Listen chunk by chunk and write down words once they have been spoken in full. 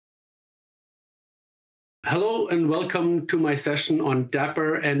Hello and welcome to my session on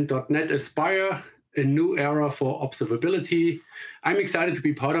Dapr and .NET Aspire, a new era for observability. I'm excited to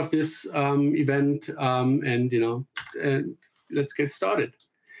be part of this event, and let's get started.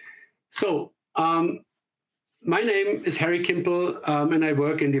 So, my name is Harry Kimpel, and I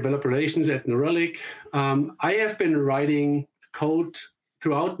work in developer relations at New Relic. I have been writing code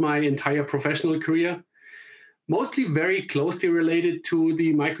throughout my entire professional career, mostly very closely related to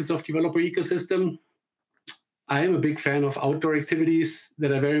the Microsoft developer ecosystem. I am a big fan of outdoor activities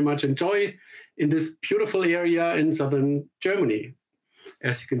that I very much enjoy in this beautiful area in southern Germany,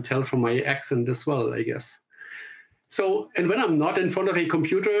 as you can tell from my accent as well, I guess. So, and when I'm not in front of a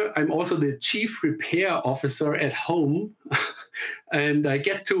computer, I'm also the chief repair officer at home. And I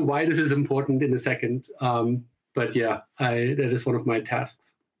get to why this is important in a second. But yeah, that is one of my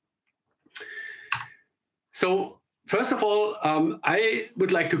tasks. So first of all, I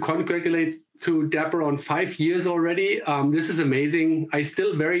would like to congratulate to Dapr on 5 years already. This is amazing. I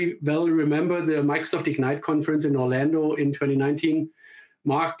still very well remember the Microsoft Ignite conference in Orlando in 2019.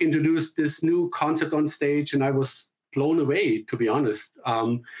 Mark introduced this new concept on stage, and I was blown away, to be honest.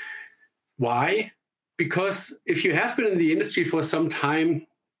 Why? Because if you have been in the industry for some time,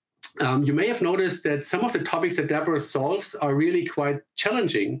 you may have noticed that some of the topics that Dapr solves are really quite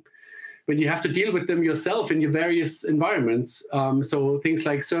challenging when you have to deal with them yourself in your various environments. So things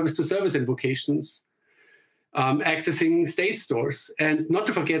like service-to-service invocations, accessing state stores, and not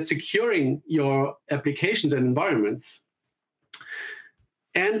to forget securing your applications and environments.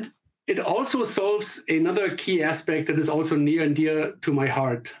 And it also solves another key aspect that is also near and dear to my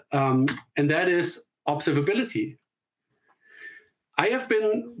heart, and that is observability. I have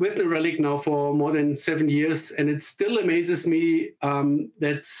been with New Relic now for more than 7 years, and it still amazes me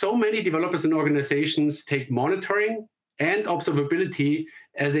that so many developers and organizations take monitoring and observability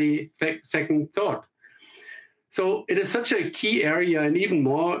as a second thought. So it is such a key area, and even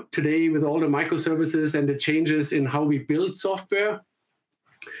more today with all the microservices and the changes in how we build software.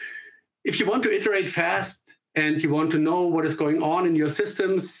 If you want to iterate fast and you want to know what is going on in your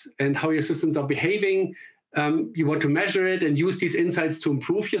systems and how your systems are behaving, you want to measure it and use these insights to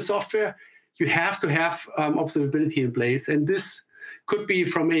improve your software, you have to have observability in place. And this could be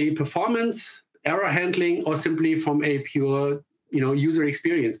from a performance, error handling, or simply from a pure user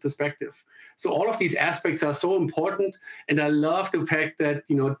experience perspective. So all of these aspects are so important. And I love the fact that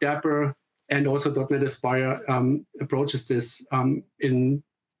Dapr and also .NET Aspire approaches this in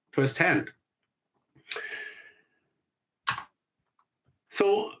firsthand.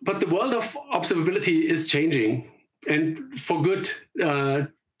 So, but the world of observability is changing, and for good,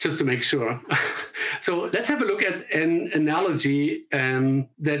 just to make sure. So let's have a look at an analogy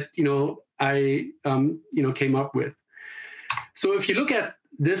that I came up with. So if you look at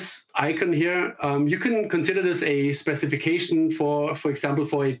this icon here, you can consider this a specification for example,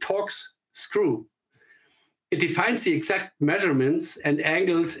 for a Torx screw. It defines the exact measurements and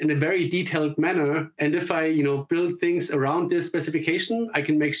angles in a very detailed manner. And if I, build things around this specification, I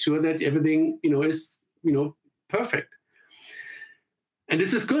can make sure that everything, is, perfect. And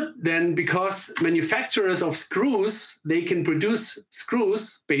this is good then because manufacturers of screws, they can produce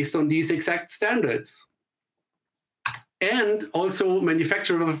screws based on these exact standards. And also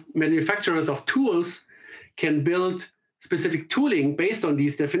manufacturers of tools can build specific tooling based on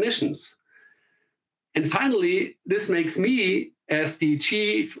these definitions. And finally, this makes me, as the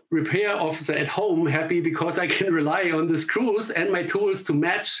chief repair officer at home, happy because I can rely on the screws and my tools to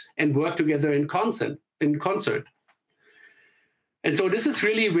match and work together in concert. And so this is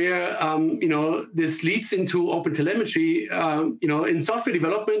really where this leads into OpenTelemetry. In software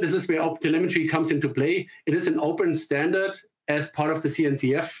development, this is where OpenTelemetry comes into play. It is an open standard as part of the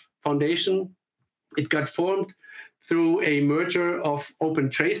CNCF Foundation. It got formed through a merger of Open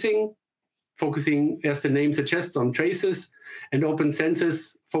Tracing, focusing, as the name suggests, on traces, and Open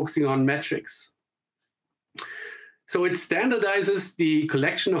Census, focusing on metrics. So it standardizes the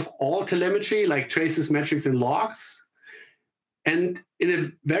collection of all telemetry, like traces, metrics, and logs, and in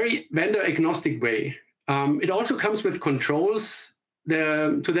a very vendor-agnostic way. It also comes with controls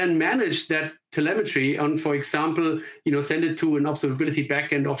to then manage that telemetry and, for example, send it to an observability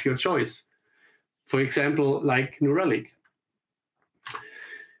backend of your choice. For example, like New Relic.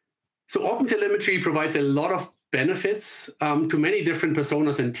 So OpenTelemetry provides a lot of benefits to many different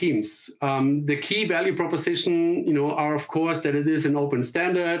personas and teams. The key value proposition, are of course that it is an open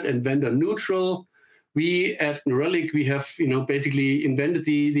standard and vendor neutral. We at New Relic, we have basically invented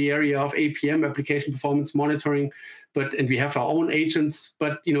the area of APM, application performance monitoring, and we have our own agents.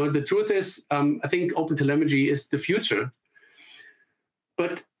 But the truth is, I think OpenTelemetry is the future.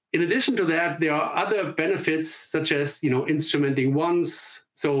 But In addition to that, there are other benefits such as instrumenting once,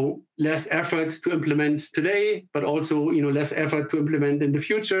 so less effort to implement today, but also less effort to implement in the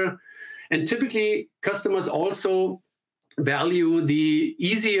future. And typically, customers also value the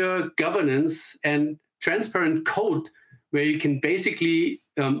easier governance and transparent code, where you can basically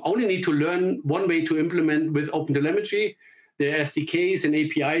only need to learn one way to implement with OpenTelemetry, the SDKs and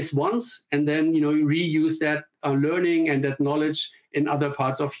APIs once, and then you reuse that learning and that knowledge in other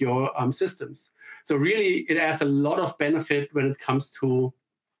parts of your systems. So really, it adds a lot of benefit when it comes to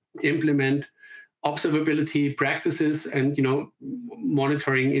implement observability practices and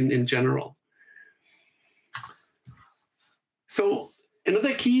monitoring in general. So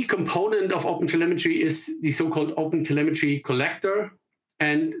another key component of OpenTelemetry is the so-called OpenTelemetry collector.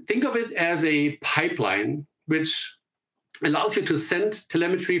 And think of it as a pipeline, which allows you to send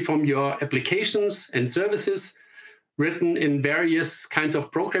telemetry from your applications and services written in various kinds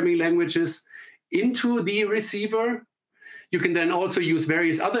of programming languages into the receiver. You can then also use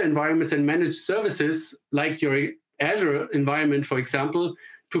various other environments and managed services, like your Azure environment, for example,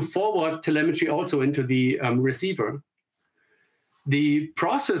 to forward telemetry also into the receiver. The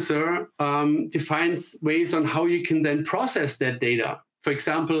processor defines ways on how you can then process that data. For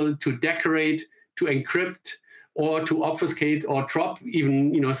example, to decorate, to encrypt, or to obfuscate or drop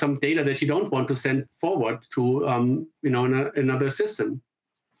even some data that you don't want to send forward to another system.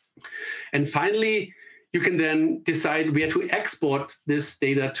 And finally, you can then decide where to export this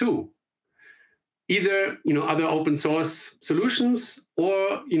data to. Either other open source solutions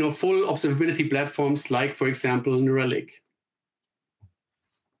or full observability platforms like, for example, New Relic.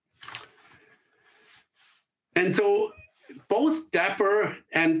 And so both Dapr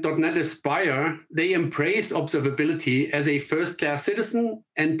and .NET Aspire, they embrace observability as a first-class citizen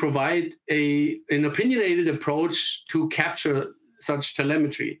and provide an opinionated approach to capture such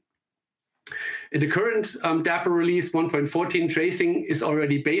telemetry. In the current Dapr release 1.14, tracing is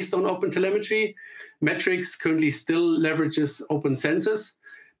already based on OpenTelemetry. Metrics currently still leverages OpenCensus,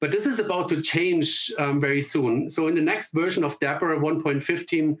 but this is about to change very soon. So in the next version of Dapr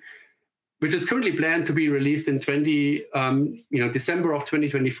 1.15, which is currently planned to be released in December of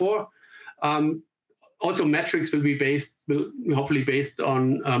 2024. Also, metrics will hopefully based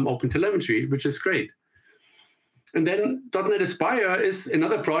on OpenTelemetry, which is great. And then .NET Aspire is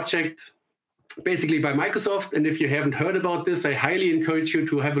another project basically by Microsoft. And if you haven't heard about this, I highly encourage you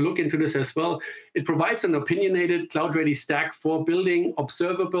to have a look into this as well. It provides an opinionated cloud-ready stack for building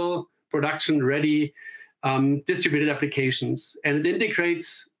observable, production-ready distributed applications. And it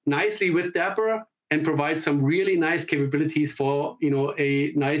integrates nicely with Dapr and provides some really nice capabilities for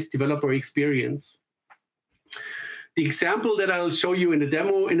a nice developer experience. The example that I'll show you in the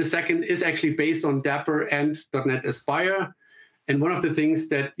demo in a second is actually based on Dapr and .NET Aspire. And one of the things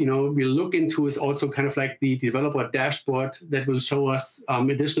that we'll look into is also kind of like the developer dashboard that will show us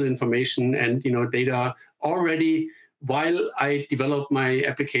additional information and data already while I develop my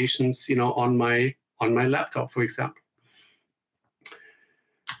applications on my laptop, for example.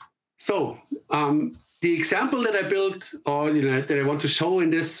 So the example that I built or that I want to show in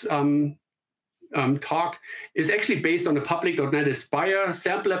this talk is actually based on a public .NET Aspire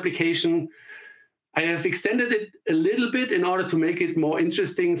sample application. I have extended it a little bit in order to make it more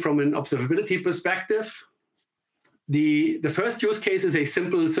interesting from an observability perspective. The first use case is a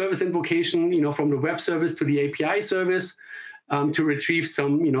simple service invocation from the web service to the API service to retrieve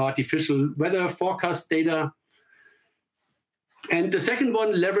some artificial weather forecast data. And the second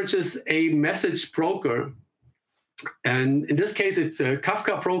one leverages a message broker. And in this case, it's a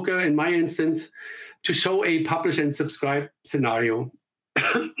Kafka broker in my instance to show a publish and subscribe scenario.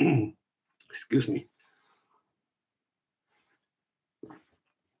 Excuse me.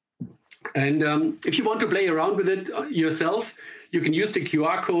 And if you want to play around with it yourself, you can use the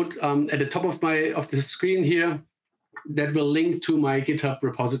QR code at the top of the screen here that will link to my GitHub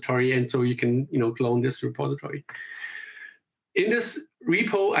repository. And so you can clone this repository. In this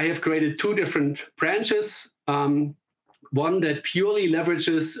repo, I have created two different branches. One that purely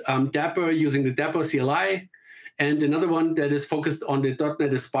leverages Dapr using the Dapr CLI, and another one that is focused on the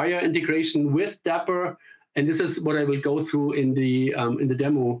 .NET Aspire integration with Dapr. And this is what I will go through in the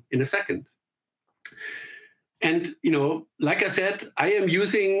demo in a second. And like I said, I am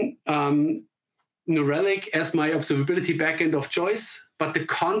using New Relic as my observability backend of choice, but the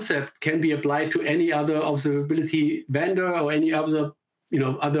concept can be applied to any other observability vendor or any other,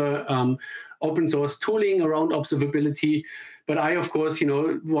 open source tooling around observability. But I, of course,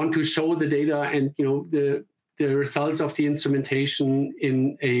 want to show the data and the results of the instrumentation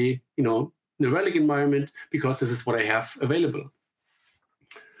in a New Relic environment because this is what I have available.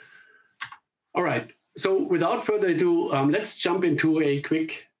 All right. So without further ado, let's jump into a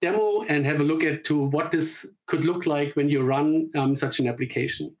quick demo and have a look at to what this could look like when you run such an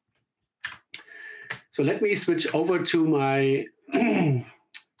application. So let me switch over to my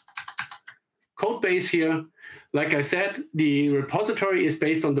code base here. Like I said, the repository is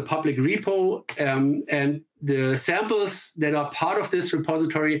based on the public repo, and the samples that are part of this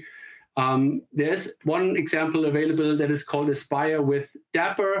repository, there's one example available that is called Aspire with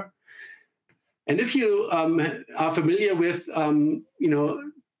Dapr. And if you are familiar with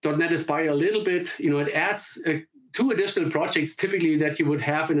 .NET Aspire a little bit, it adds 2 additional projects typically that you would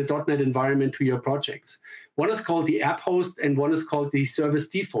have in a .NET environment to your projects. One is called the app host, and one is called the service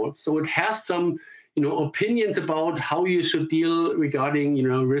default. So it has some opinions about how you should deal regarding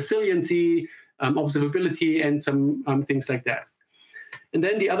resiliency, observability, and some things like that. And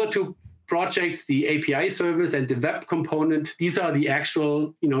then the other 2 projects, the API service and the web component, these are the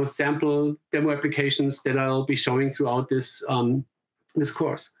actual sample demo applications that I'll be showing throughout this this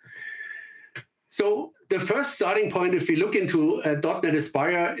course. So the first starting point, if we look into .NET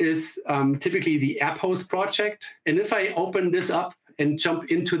Aspire, is typically the app host project. And if I open this up and jump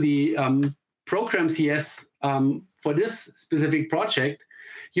into the program CS for this specific project,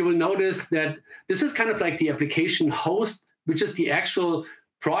 you will notice that this is kind of like the application host, which is the actual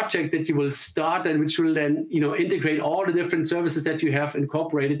project that you will start and which will then integrate all the different services that you have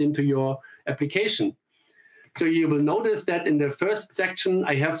incorporated into your application. So you will notice that in the first section,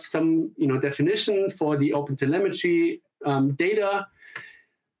 I have some definition for the OpenTelemetry data.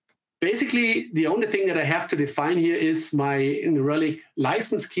 Basically, the only thing that I have to define here is my New Relic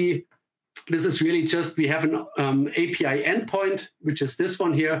license key. This is really just, we have an API endpoint, which is this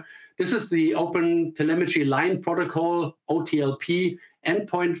one here. This is the OpenTelemetry line protocol, OTLP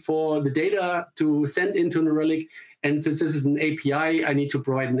endpoint for the data to send into New Relic. And since this is an API, I need to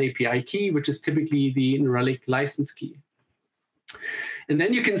provide an API key, which is typically the New Relic license key. And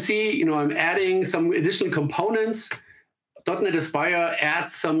then you can see, I'm adding some additional components. .NET Aspire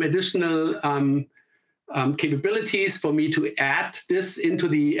adds some additional capabilities for me to add this into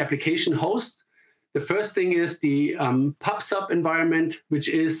the application host. The first thing is the PubSub environment, which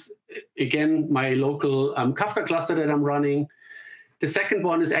is, again, my local Kafka cluster that I'm running. The second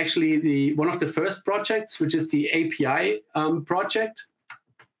one is actually one of the first projects, which is the API project.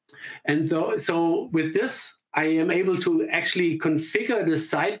 And so with this, I am able to actually configure the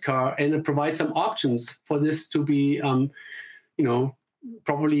sidecar and provide some options for this to be,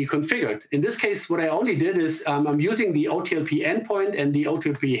 properly configured. In this case, what I only did is I'm using the OTLP endpoint and the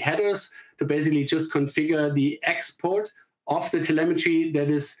OTLP headers to basically just configure the export of the telemetry that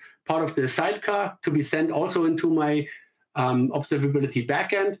is part of the sidecar to be sent also into my observability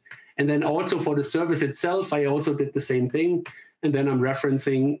backend. And then also for the service itself, I also did the same thing. And then I'm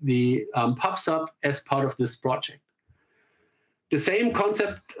referencing the PubSub as part of this project. The same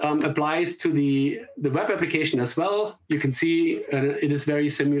concept applies to the web application as well. You can see it is very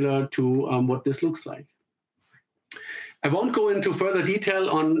similar to what this looks like. I won't go into further detail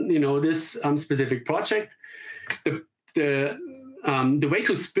on this specific project. The way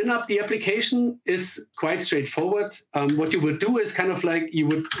to spin up the application is quite straightforward. What you would do is kind of like you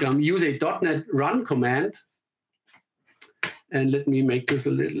would use a .NET run command. And let me make this a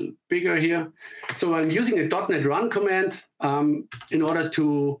little bigger here. So I'm using a .NET run command in order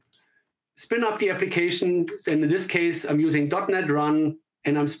to spin up the application. And in this case, I'm using .NET run,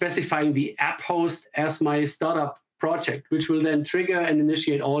 and I'm specifying the app host as my startup project, which will then trigger and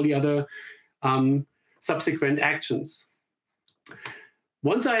initiate all the other subsequent actions.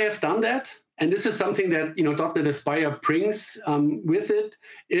 Once I have done that, and this is something that .NET Aspire brings with it,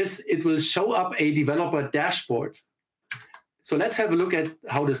 is it will show up a developer dashboard. So let's have a look at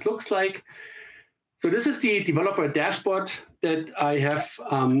how this looks like. So this is the developer dashboard that I have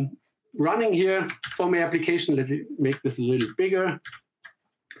running here for my application. Let me make this a little bigger.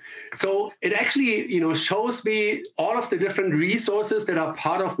 So it actually shows me all of the different resources that are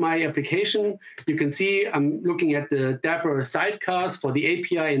part of my application. You can see I'm looking at the Dapr sidecars for the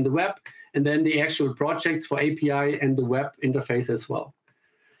API and the web, and then the actual projects for API and the web interface as well.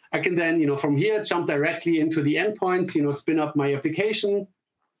 I can then, from here, jump directly into the endpoints, spin up my application,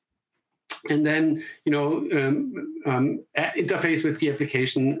 and then, interface with the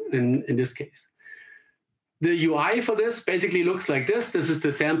application in this case. The UI for this basically looks like this. This is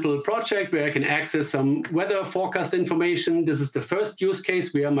the sample project where I can access some weather forecast information. This is the first use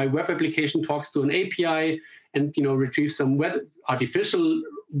case where my web application talks to an API and retrieves some artificial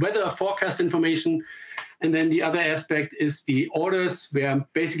weather forecast information. And then the other aspect is the orders, where I'm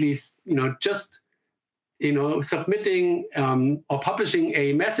basically just submitting or publishing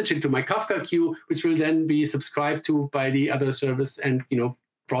a message into my Kafka queue, which will then be subscribed to by the other service and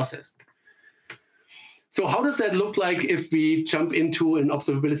processed. So how does that look like if we jump into an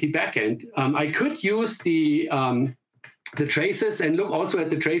observability backend? I could use the traces and look also at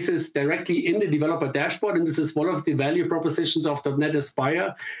the traces directly in the developer dashboard. And this is one of the value propositions of .NET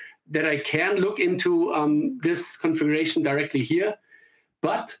Aspire, that I can look into this configuration directly here.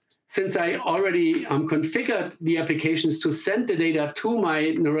 But since I already configured the applications to send the data to my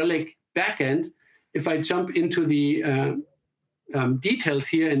New Relic backend, if I jump into the details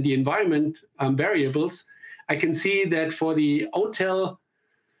here in the environment variables, I can see that for the OTel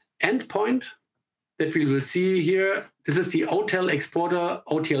endpoint that we will see here, this is the OTel exporter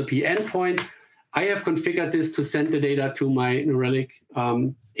OTLP endpoint. I have configured this to send the data to my New Relic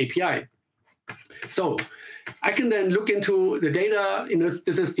API. So I can then look into the data.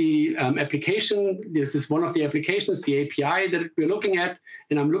 This is the application. This is one of the applications, the API that we're looking at.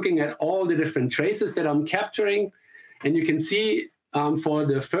 And I'm looking at all the different traces that I'm capturing. And you can see for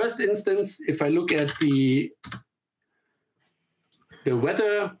the first instance, if I look at the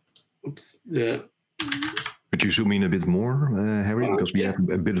weather, Could you zoom in a bit more, Harry? Because we have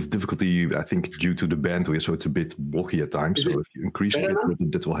a bit of difficulty, I think, due to the bandwidth, so it's a bit blocky at times. So if you increase a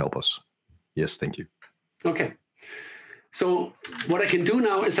bit, that will help us. Yes, thank you. Okay. So what I can do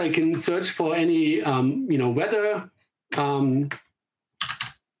now is I can search for any, weather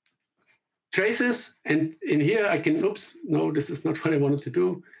traces, and in here I can. Oops, no, this is not what I wanted to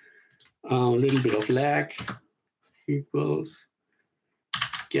do. A little bit of lag equals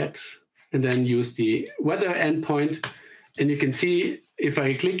get. And then use the weather endpoint. And you can see if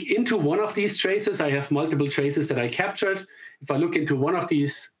I click into one of these traces, I have multiple traces that I captured. If I look into one of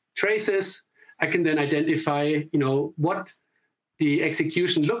these traces, I can then identify, what the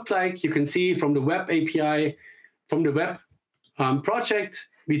execution looked like. You can see from the web API, from the web project,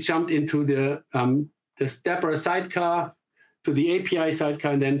 we jumped into the Dapr sidecar, to the API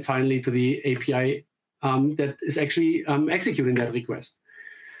sidecar, and then finally to the API that is actually executing that request.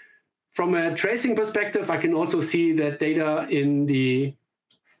 From a tracing perspective, I can also see that data in the,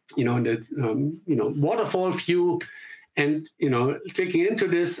 waterfall view, and clicking into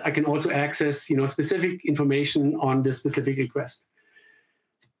this, I can also access, specific information on the specific request.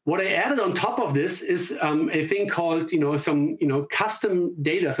 What I added on top of this is a thing called, some, custom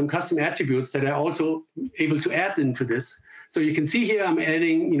data, some custom attributes that are also able to add into this. So you can see here, I'm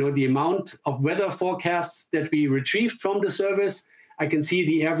adding, the amount of weather forecasts that we retrieved from the service. I can see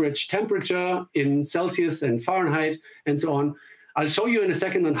the average temperature in Celsius and Fahrenheit and so on. I'll show you in a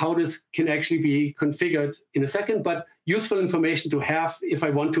second on how this can actually be configured in a second, but useful information to have if I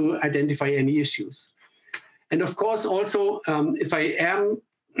want to identify any issues. And of course, also, if I am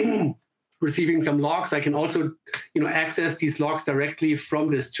receiving some logs, I can also access these logs directly from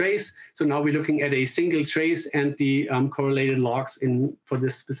this trace. So now we're looking at a single trace and the correlated logs for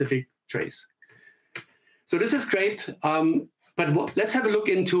this specific trace. So this is great. But let's have a look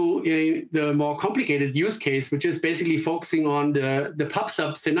into the more complicated use case, which is basically focusing on the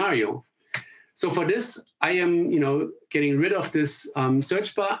pub/sub scenario. So for this, I am getting rid of this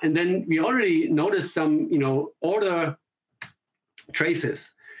search bar, and then we already noticed some order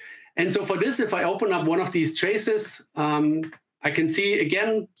traces. And so for this, if I open up one of these traces, I can see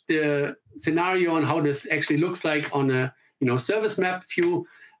again the scenario on how this actually looks like on a service map view.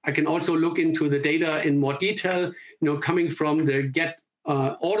 I can also look into the data in more detail, coming from the get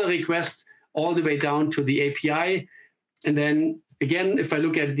order request all the way down to the API. And then again, if I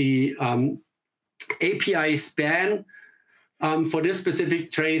look at the API span for this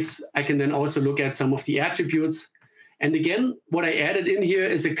specific trace, I can then also look at some of the attributes. And again, what I added in here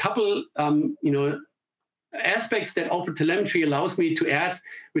is a couple, aspects that OpenTelemetry allows me to add,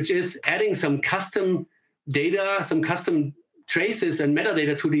 which is adding some custom data, some custom traces and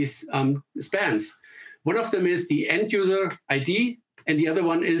metadata to these spans. One of them is the end user ID, and the other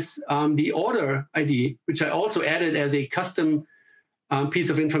one is the order ID, which I also added as a custom piece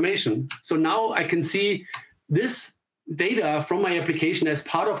of information. So now I can see this data from my application as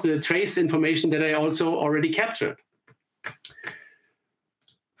part of the trace information that I also already captured.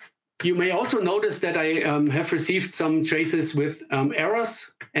 You may also notice that I have received some traces with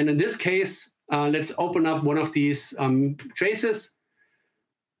errors. And in this case, let's open up one of these traces.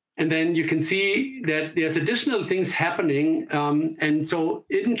 And then you can see that there's additional things happening. And so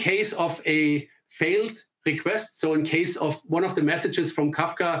in case of a failed request, so in case of one of the messages from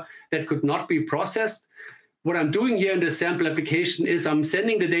Kafka that could not be processed, what I'm doing here in the sample application is I'm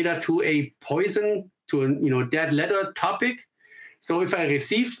sending the data to a poison, to a dead letter topic. So if I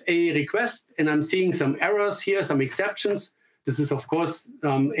receive a request and I'm seeing some errors here, some exceptions, this is, of course,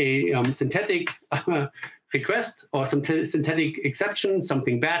 a synthetic request or some synthetic exception,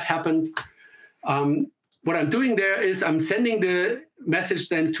 something bad happened. What I'm doing there is I'm sending the message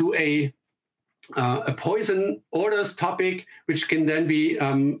then to a poison orders topic, which can then be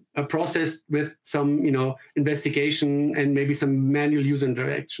processed with some investigation and maybe some manual user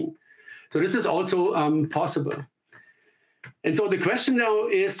interaction. So this is also possible. And so the question now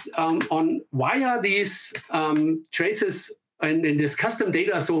is on why are these traces and this custom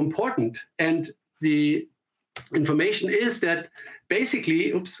data so important? And the information is that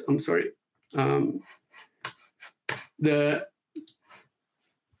basically, oops, I'm sorry.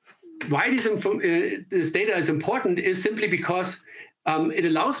 Why this data is important is simply because it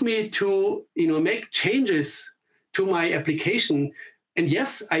allows me to make changes to my application. And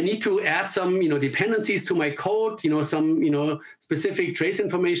yes, I need to add some dependencies to my code, some specific trace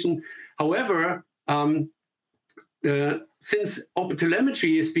information. However, since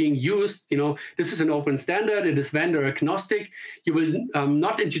OpenTelemetry is being used, this is an open standard, it is vendor agnostic. You will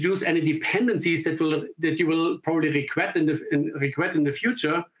not introduce any dependencies that you will probably regret in the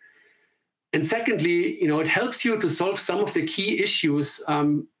future. And secondly, it helps you to solve some of the key issues.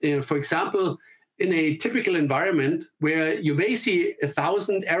 For example, in a typical environment where you may see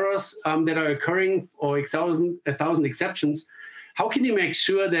 1,000 errors that are occurring or 1,000 exceptions, how can you make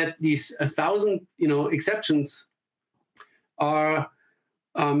sure that these 1,000 exceptions are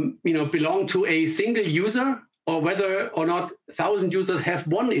belong to a single user, or whether or not 1,000 users have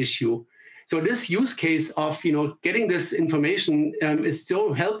one issue? So this use case of getting this information is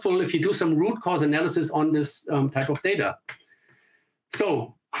so helpful if you do some root cause analysis on this type of data.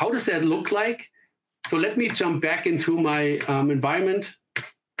 So how does that look like? So let me jump back into my environment,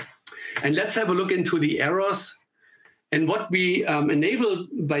 and let's have a look into the errors. And what we enable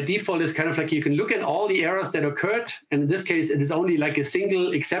by default is kind of like you can look at all the errors that occurred. And in this case, it is only like a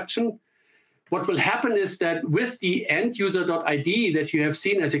single exception. What will happen is that with the end-user.id that you have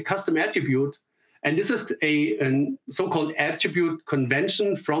seen as a custom attribute, and this is a so-called attribute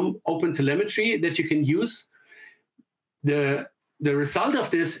convention from OpenTelemetry that you can use, the result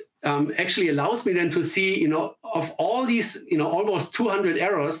of this actually allows me then to see, of all these, almost 200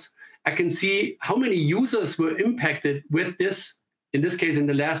 errors, I can see how many users were impacted with this, in this case, in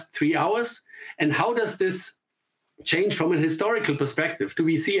the last 3 hours, and how does this change from a historical perspective? Do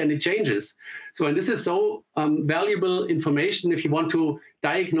we see any changes? So, and this is so valuable information if you want to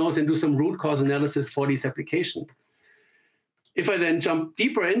diagnose and do some root cause analysis for these applications. If I then jump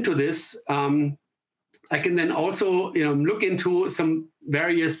deeper into this, I can then also look into some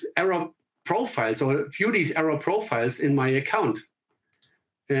various error profiles or view these error profiles in my account.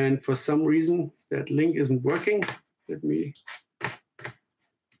 And for some reason, that link isn't working. Let me,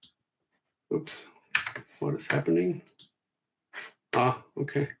 oops. What is happening?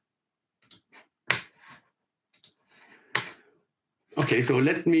 Okay. Okay, so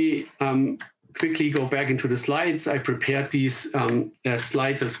let me quickly go back into the slides. I prepared these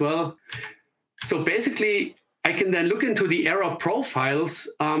slides as well. So basically, I can then look into the error profiles,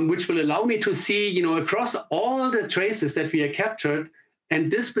 which will allow me to see, across all the traces that we have captured and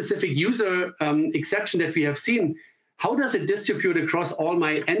this specific user exception that we have seen, how does it distribute across all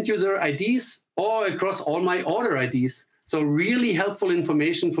my end user IDs or across all my order IDs? So really helpful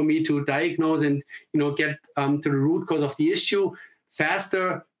information for me to diagnose and get to the root cause of the issue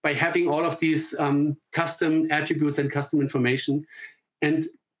faster by having all of these custom attributes and custom information. And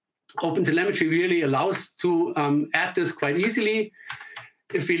OpenTelemetry really allows to add this quite easily.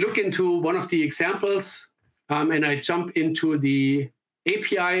 If we look into one of the examples, and I jump into the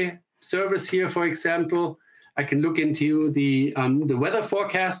API service here, for example, I can look into the weather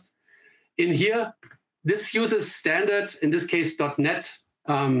forecast. In here, this uses standard, in this case, .NET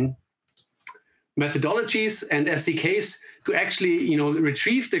methodologies and SDKs to actually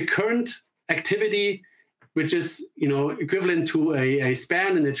retrieve the current activity, which is equivalent to a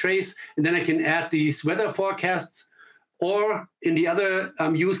span and a trace, and then I can add these weather forecasts. Or in the other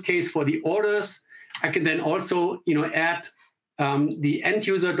use case for the orders, I can then also add the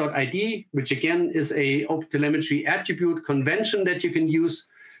end-user.id, which again is a OpenTelemetry attribute convention that you can use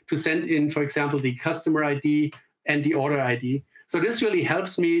to send in, for example, the customer ID and the order ID. So this really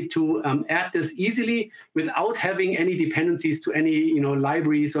helps me to add this easily without having any dependencies to any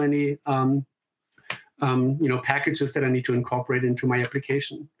libraries or any packages that I need to incorporate into my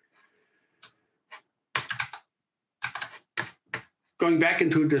application. Going back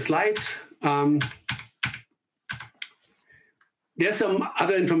into the slides. there's some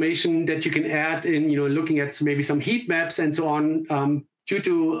other information that you can add in, looking at maybe some heat maps and so on. Due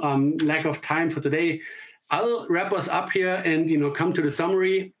to lack of time for today, I'll wrap us up here and come to the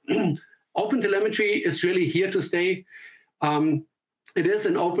summary. OpenTelemetry is really here to stay. It is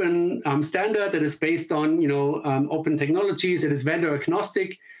an open standard that is based on open technologies. It is vendor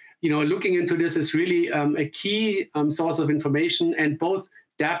agnostic. Looking into this is really a key source of information, and both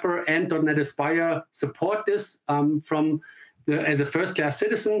Dapr and .NET Aspire support this as a first-class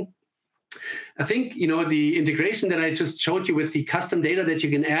citizen. I think the integration that I just showed you with the custom data that you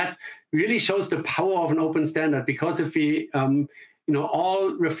can add really shows the power of an open standard, because if we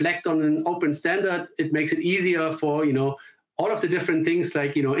all reflect on an open standard, it makes it easier for all of the different things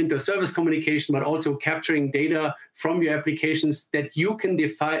like inter-service communication, but also capturing data from your applications that you can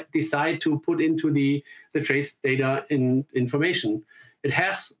decide to put into the trace data information. It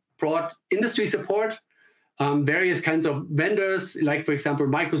has brought industry support. Various kinds of vendors, like, for example,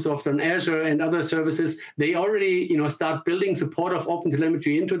 Microsoft on Azure and other services, they already start building support of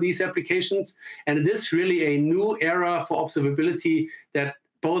OpenTelemetry into these applications. And it is really a new era for observability that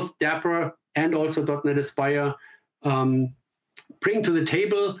both Dapr and also .NET Aspire bring to the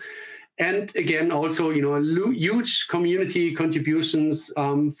table. And again, also, huge community contributions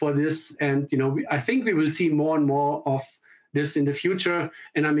for this. And, I think we will see more and more of this in the future,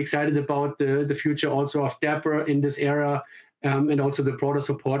 and I'm excited about the future also of Dapr in this era, and also the broader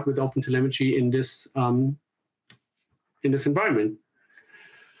support with OpenTelemetry in this environment.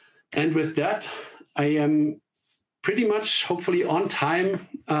 And with that, I am pretty much hopefully on time.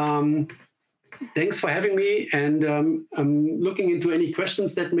 Thanks for having me, and I'm looking into any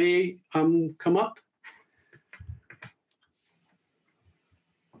questions that may come up.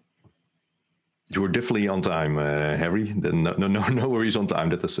 You were definitely on time, Harry. No worries on time.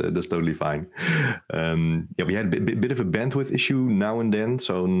 That's totally fine. Yeah, we had a bit of a bandwidth issue now and then,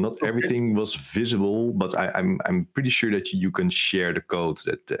 so not everything was visible. But I'm pretty sure that you can share the code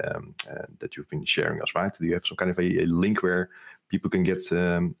that you've been sharing us, right? Do you have some kind of a link where people can get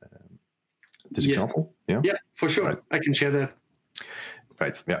this example? Yeah, for sure. Right. I can share that.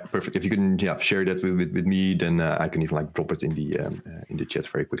 Right. Yeah. Perfect. If you can, share that with me, then I can even drop it in the chat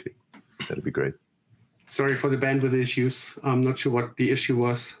very quickly. That'd be great. Sorry for the bandwidth issues. I'm not sure what the issue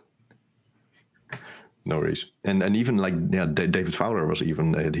was. No worries. And even David Fowler was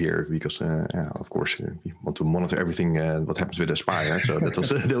even here because, of course, we want to monitor everything what happens with Aspire. So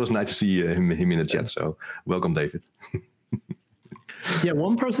that was nice to see him in the chat. So welcome, David. Yeah,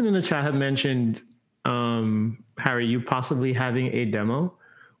 one person in the chat had mentioned, Harry, you possibly having a demo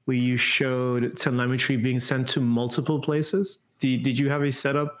where you showed telemetry being sent to multiple places. Did you have a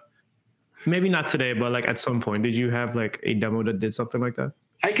setup? Maybe not today, but at some point, did you have a demo that did something like that?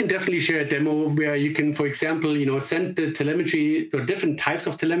 I can definitely share a demo where you can, for example, send the telemetry or different types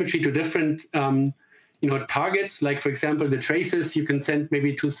of telemetry to different, targets. Like, for example, the traces you can send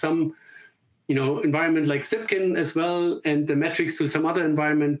maybe to some, environment like Zipkin as well, and the metrics to some other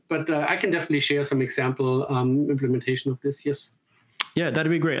environment. But I can definitely share some example implementation of this. Yes. Yeah,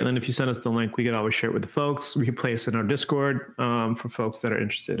 that'd be great. And then if you send us the link, we could always share it with the folks. We could place it in our Discord for folks that are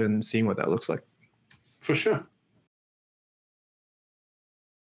interested in seeing what that looks like. For sure.